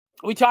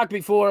we talked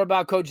before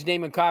about Coach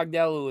Damon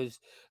Cogdell, who is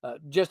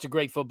just a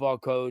great football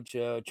coach,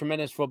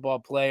 tremendous football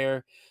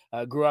player.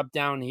 Grew up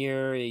down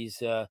here. He's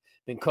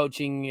been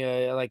coaching,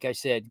 like I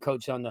said,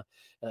 coached on the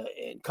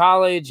in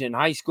college and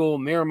high school,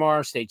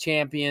 Miramar state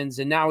champions,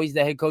 and now he's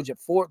the head coach at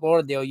Fort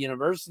Lauderdale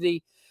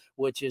University,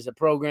 which is a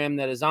program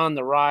that is on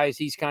the rise.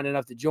 He's kind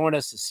enough to join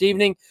us this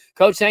evening.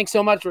 Coach, thanks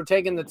so much for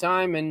taking the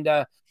time, and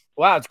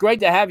wow, it's great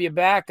to have you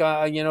back.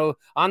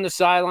 On the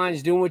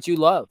sidelines doing what you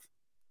love.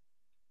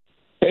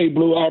 Hey,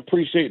 Blue, I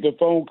appreciate the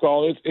phone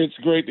call. It's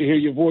great to hear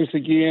your voice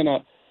again.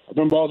 I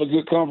remember all the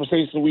good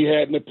conversations we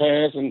had in the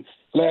past, and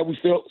glad we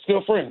still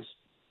friends.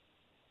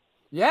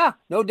 Yeah,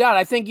 no doubt.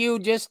 I think you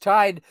just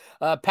tied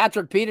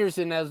Patrick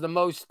Peterson as the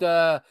most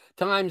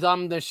times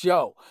on the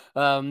show.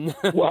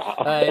 Wow.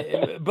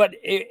 But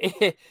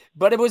it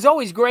was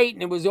always great,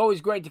 and it was always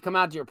great to come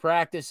out to your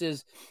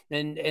practices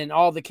and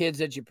all the kids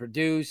that you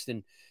produced.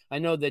 And I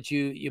know that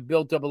you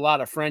built up a lot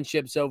of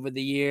friendships over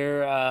the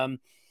year.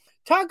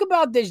 Talk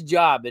about this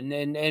job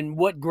and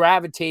what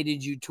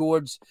gravitated you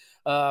towards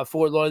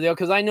Fort Lauderdale,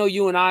 because I know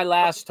you and I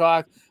last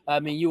talked. I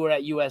mean, you were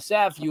at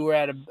USF, you were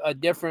at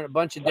a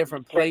bunch of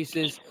different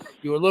places.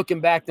 You were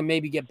looking back to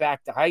maybe get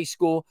back to high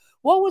school.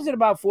 What was it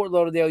about Fort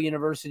Lauderdale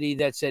University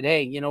that said,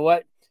 hey, you know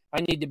what,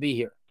 I need to be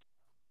here?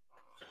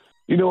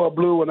 You know what,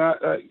 Blue, when I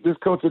just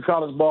coaching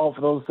college ball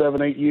for those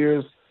 7-8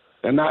 years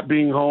and not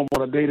being home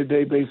on a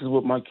day-to-day basis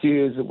with my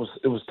kids, it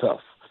was tough.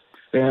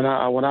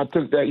 And when I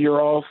took that year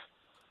off,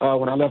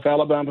 when I left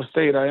Alabama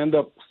State, I ended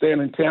up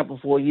staying in Tampa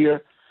for a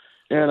year.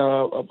 And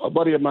a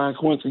buddy of mine,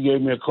 Quincy,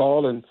 gave me a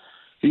call, and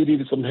he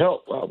needed some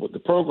help with the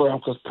program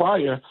because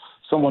prior,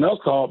 someone else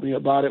called me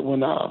about it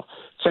when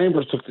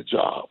Chambers took the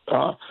job.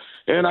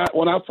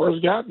 When I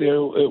first got there,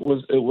 it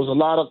was a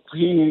lot of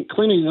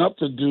cleaning up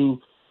to do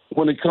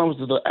when it comes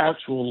to the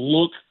actual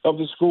look of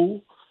the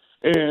school,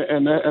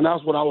 and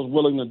that's what I was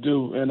willing to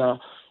do. And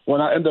when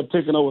I ended up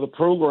taking over the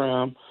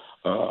program,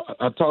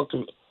 I talked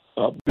to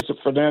Bishop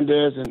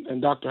Fernandez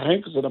and Dr.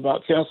 Hankerson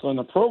about canceling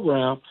the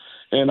program,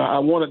 and I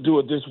want to do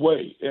it this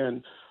way.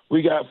 And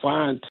we got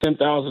fined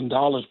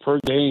 $10,000 per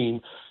game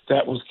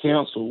that was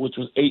canceled, which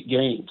was 8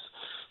 games.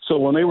 So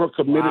when they were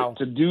committed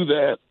to do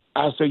that,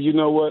 I said, you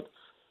know what,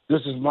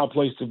 this is my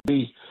place to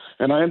be.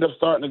 And I ended up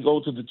starting to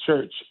go to the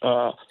church,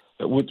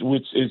 which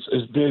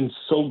has been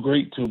so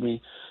great to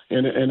me,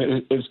 and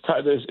it's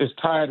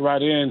tied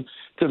right in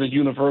to the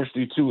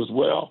university too as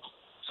well.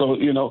 So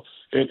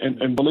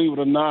and believe it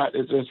or not,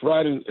 it's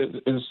right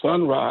in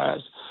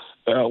Sunrise,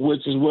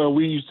 which is where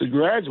we used to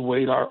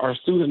graduate our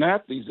student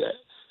athletes at.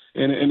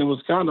 And it was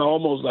kind of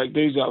almost like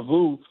deja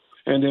vu.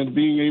 And then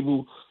being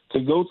able to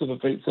go to the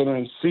Faith Center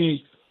and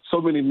see so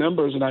many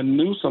members, and I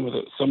knew some of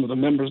the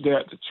members there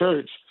at the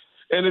church,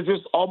 and it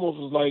just almost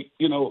was like,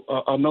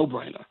 a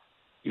no-brainer.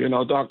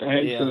 Dr.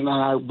 Hanson and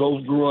I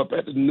both grew up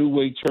at the New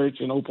Way Church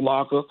in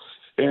Opelika,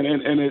 and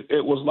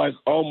it was like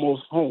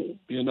almost home,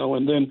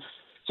 and then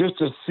just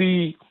to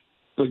see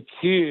the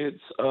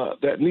kids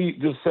that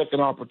need this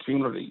second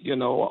opportunity,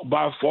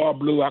 by far,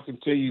 Blue, I can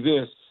tell you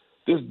this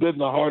has been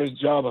the hardest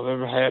job I've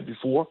ever had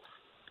before,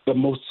 the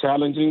most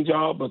challenging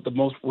job, but the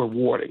most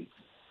rewarding,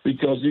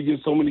 because you get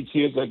so many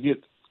kids that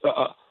get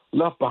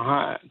left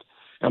behind.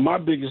 And my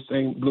biggest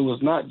thing, Blue,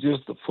 is not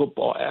just the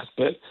football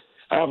aspect.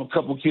 I have a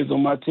couple kids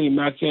on my team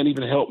that can't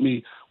even help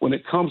me when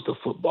it comes to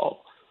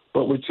football,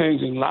 but we're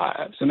changing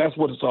lives, and that's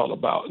what it's all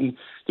about. And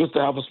just to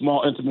have a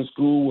small, intimate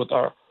school with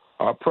our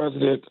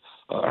president,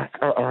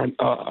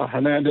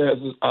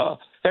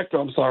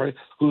 Hector,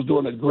 who's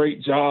doing a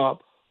great job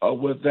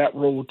with that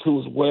role too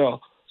as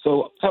well.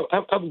 So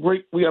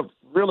we have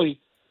really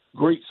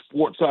great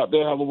sports out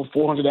there. I have over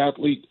 400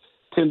 athletes,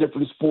 10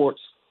 different sports.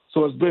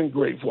 So it's been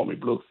great for me,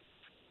 Blue.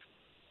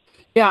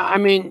 Yeah, I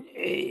mean,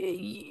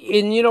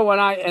 and when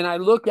I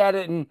look at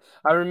it, and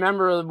I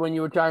remember when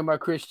you were talking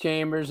about Chris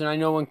Chambers, and I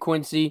know when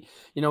Quincy,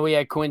 we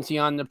had Quincy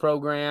on the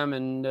program,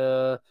 and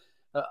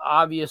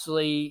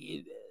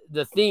obviously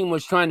the theme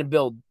was trying to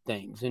build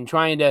things and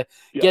trying to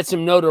get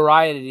some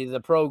notoriety to the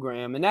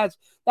program, and that's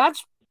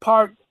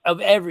part of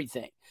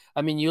everything.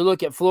 I mean, you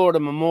look at Florida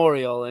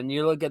Memorial, and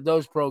you look at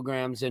those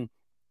programs, and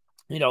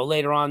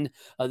later on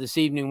this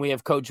evening, we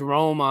have Coach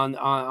Rome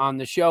on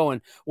the show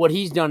and what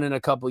he's done in a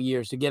couple of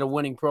years to get a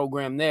winning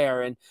program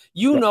there. And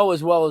know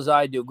as well as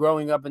I do,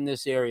 growing up in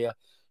this area,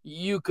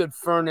 you could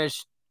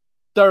furnish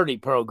 30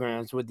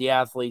 programs with the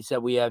athletes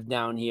that we have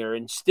down here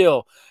and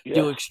still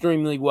do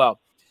extremely well.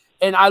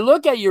 And I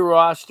look at your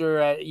roster,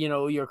 at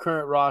your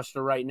current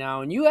roster right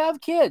now, and you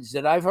have kids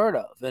that I've heard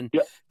of, and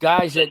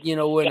guys that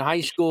in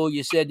high school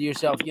you said to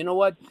yourself, you know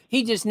what,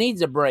 he just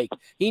needs a break.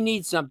 He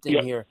needs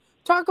something here.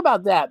 Talk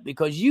about that,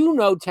 because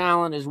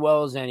talent as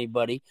well as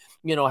anybody,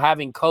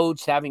 having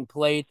coached, having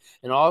played,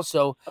 and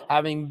also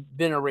having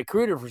been a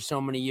recruiter for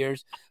so many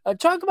years.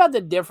 Talk about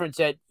the difference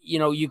that,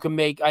 you can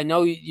make. I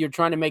know you're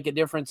trying to make a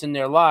difference in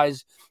their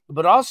lives,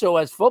 but also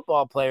as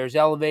football players,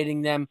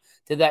 elevating them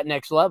to that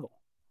next level.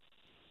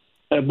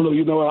 And Blue,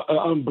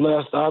 I'm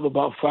blessed. I have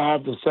about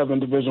 5 to 7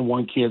 Division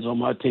I kids on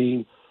my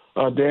team.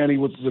 Danny,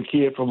 which is a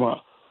kid from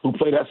who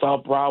played at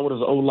South Broward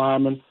as an O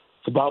lineman.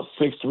 It's about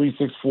 6'3",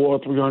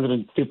 6'4",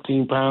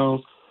 315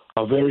 pounds,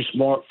 a very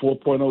smart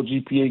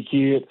 4.0 GPA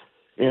kid,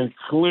 and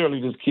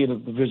clearly this kid is a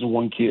Division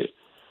I kid.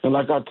 And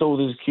like I told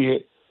this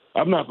kid,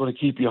 I'm not going to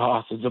keep you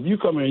hostage. If you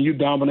come in and you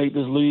dominate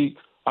this league,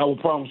 I will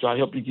promise you I'll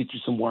help you get you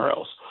somewhere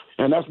else.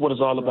 And that's what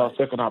it's all about,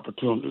 second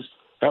opportunities.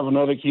 Have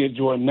another kid,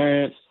 Jordan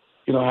Nance.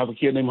 You know, have a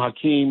kid named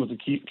Hakeem, who's a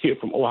kid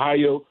from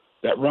Ohio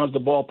that runs the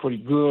ball pretty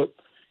good.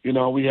 You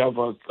know, we have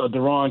a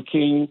Deron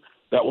King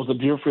that was a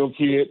Deerfield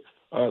kid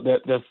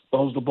that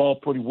throws the ball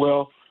pretty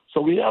well.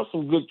 So we have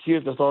some good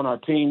kids that's on our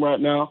team right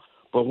now.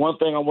 But one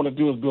thing I want to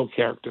do is build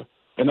character,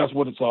 and that's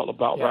what it's all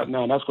about right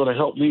now. And that's going to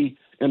help me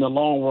in the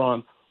long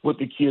run with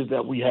the kids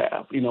that we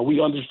have. You know, we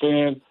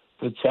understand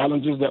the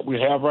challenges that we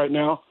have right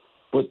now,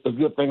 but the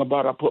good thing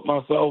about it, I put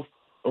myself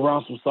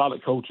around some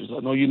solid coaches.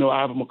 I know you know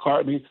Ivan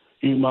McCartney.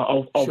 He's my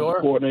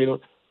offensive coordinator.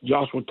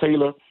 Joshua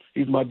Taylor,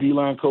 he's my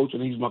D-line coach,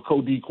 and he's my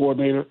co-D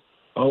coordinator.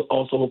 I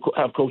also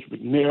have Coach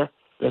McNair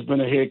that's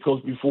been a head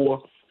coach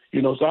before.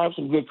 You know, so I have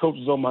some good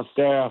coaches on my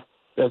staff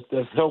that's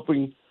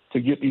helping to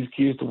get these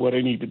kids to where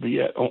they need to be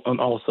at on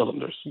all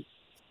cylinders.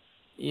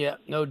 Yeah,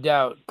 no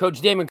doubt. Coach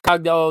Damon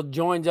Cogdell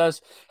joins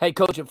us, head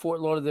coach at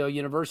Fort Lauderdale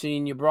University,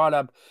 and you brought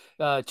up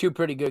two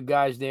pretty good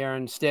guys there,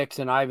 and Sticks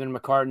and Ivan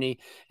McCartney,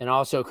 and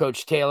also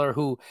Coach Taylor,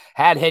 who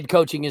had head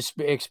coaching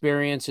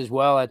experience as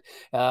well at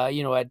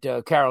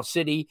Carroll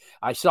City.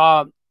 I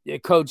saw a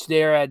coach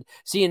there and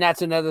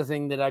that's another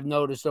thing that I've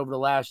noticed over the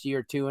last year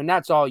or two, and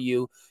that's all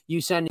you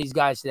send these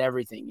guys to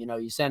everything. You know,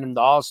 you send them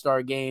to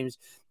all-star games,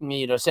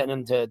 you know, send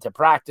them to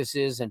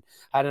practices, and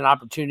had an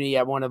opportunity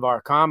at one of our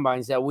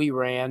combines that we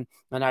ran,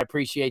 and I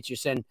appreciate you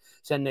sending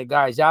the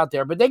guys out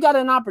there, but they got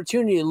an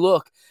opportunity to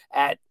look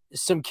at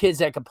some kids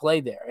that could play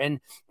there. And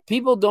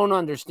people don't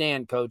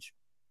understand, Coach,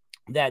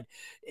 that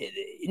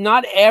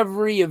not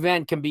every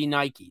event can be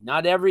Nike,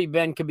 not every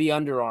event can be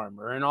Under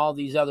Armour and all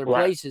these other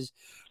places.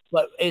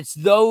 But it's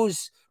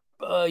those,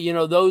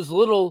 those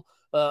little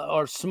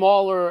or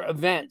smaller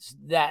events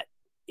that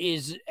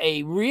is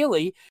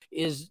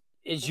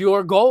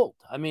your gold.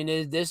 I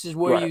mean, this is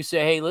where you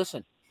say, hey,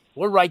 listen,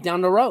 we're right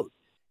down the road.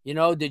 You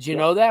know, did you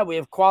know that? We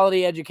have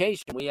quality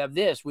education. We have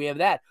this, we have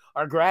that.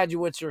 Our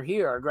graduates are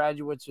here. Our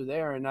graduates are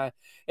there. And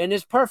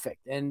it's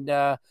perfect. And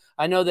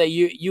I know that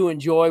you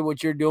enjoy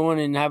what you're doing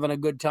and having a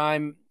good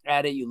time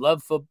at it. You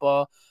love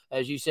football.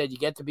 As you said, you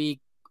get to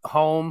be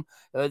home.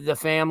 The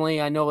family,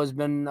 I know, has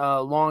been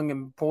long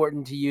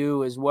important to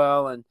you as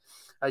well. And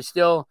I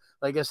still,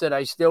 like I said,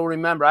 I still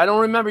remember. I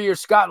don't remember your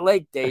Scott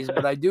Lake days,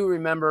 but I do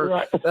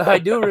remember. I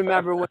do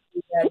remember when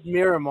you had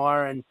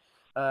Miramar and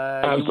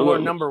you wore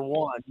number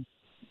 1.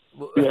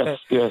 Yes.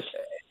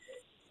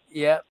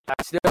 Yeah,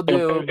 I still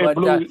do. And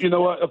Blue, you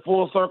know what? A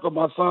full circle.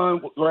 My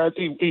son,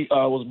 he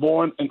was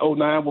born in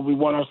 2009 when we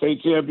won our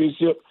state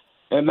championship,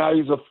 and now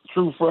he's a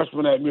true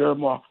freshman at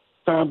Miramar.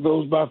 Time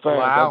goes by fast.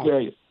 Wow. I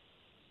tell you.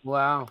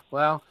 Wow.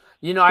 Well,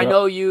 you know, I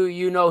know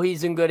you know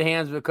he's in good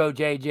hands with Coach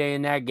AJ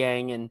and that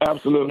gang, and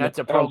absolutely, that's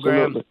a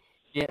program. Absolutely.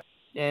 Yeah,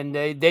 and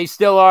they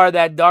still are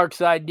that dark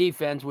side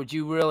defense, which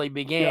you really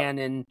began,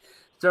 and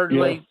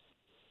certainly.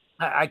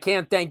 I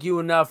can't thank you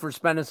enough for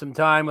spending some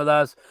time with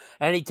us.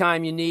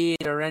 Anytime you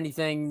need or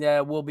anything,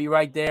 we'll be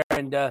right there.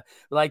 And we'd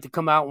like to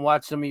come out and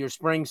watch some of your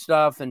spring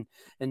stuff and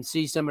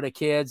see some of the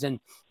kids. And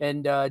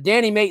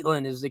Danny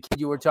Maitland is the kid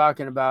you were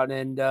talking about.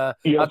 And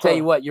I'll tell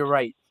you what, you're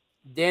right.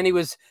 Danny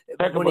was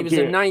when he was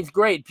in 9th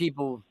grade.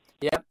 People,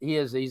 he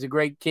is. He's a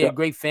great kid,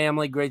 great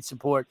family, great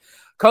support.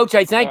 Coach,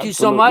 I thank you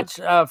so much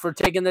for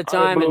taking the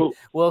time, and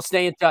we'll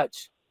stay in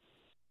touch.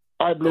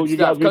 All right, Blue. You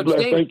guys be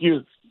blessed. Thank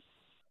you.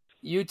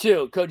 You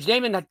too. Coach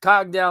Damon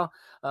Cogdell,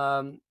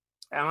 and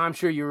I'm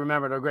sure you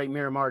remember the great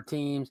Miramar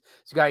teams.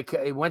 This guy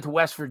went to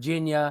West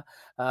Virginia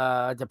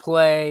to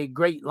play,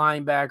 great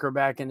linebacker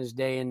back in his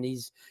day, and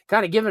he's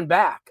kind of giving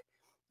back.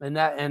 And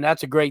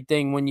that's a great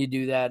thing when you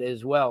do that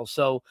as well.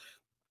 So,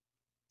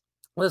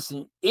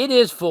 listen, it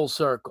is full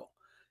circle.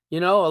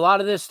 You know, a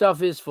lot of this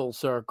stuff is full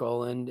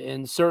circle,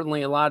 and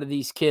certainly a lot of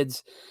these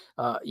kids,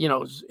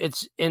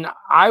 and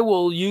I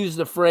will use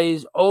the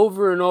phrase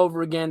over and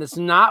over again. It's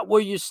not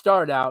where you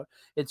start out,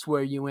 it's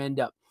where you end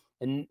up.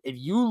 And if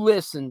you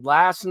listened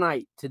last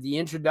night to the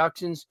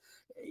introductions,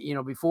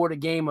 before the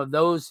game of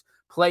those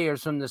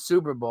players from the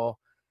Super Bowl,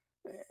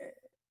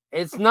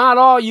 it's not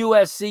all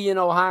USC and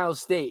Ohio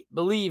State,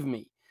 believe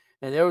me.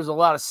 And there was a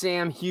lot of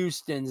Sam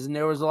Houstons, and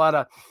there was a lot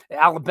of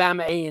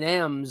Alabama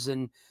A&Ms,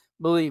 and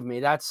believe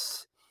me,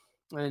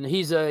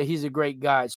 he's a great guy.